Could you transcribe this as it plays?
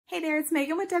Hey there, it's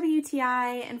Megan with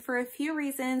WTI, and for a few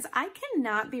reasons, I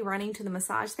cannot be running to the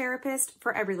massage therapist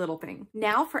for every little thing.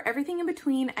 Now, for everything in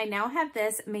between, I now have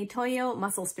this Maytoyo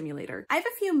muscle stimulator. I have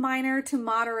a few minor to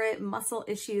moderate muscle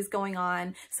issues going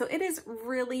on, so it is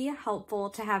really helpful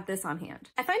to have this on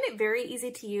hand. I find it very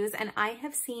easy to use, and I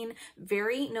have seen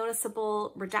very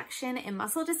noticeable reduction in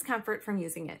muscle discomfort from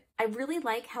using it. I really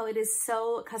like how it is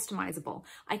so customizable.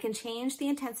 I can change the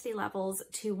intensity levels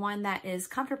to one that is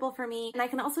comfortable for me, and I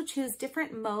can also choose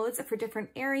different modes for different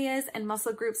areas and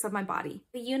muscle groups of my body.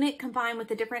 The unit combined with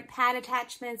the different pad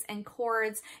attachments and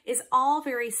cords is all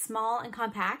very small and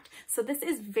compact, so this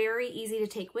is very easy to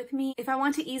take with me if I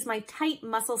want to ease my tight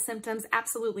muscle symptoms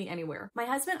absolutely anywhere. My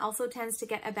husband also tends to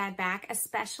get a bad back,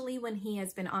 especially when he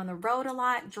has been on the road a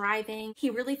lot, driving. He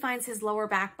really finds his lower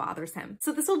back bothers him.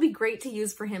 So this will be great to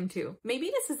use for him too. Maybe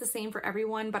this is the same for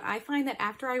everyone, but I find that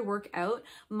after I work out,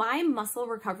 my muscle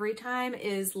recovery time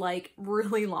is like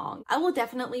really long. I will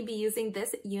definitely be using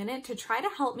this unit to try to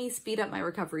help me speed up my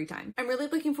recovery time. I'm really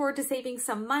looking forward to saving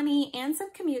some money and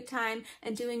some commute time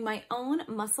and doing my own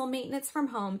muscle maintenance from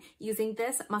home using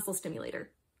this muscle stimulator.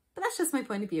 But that's just my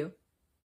point of view.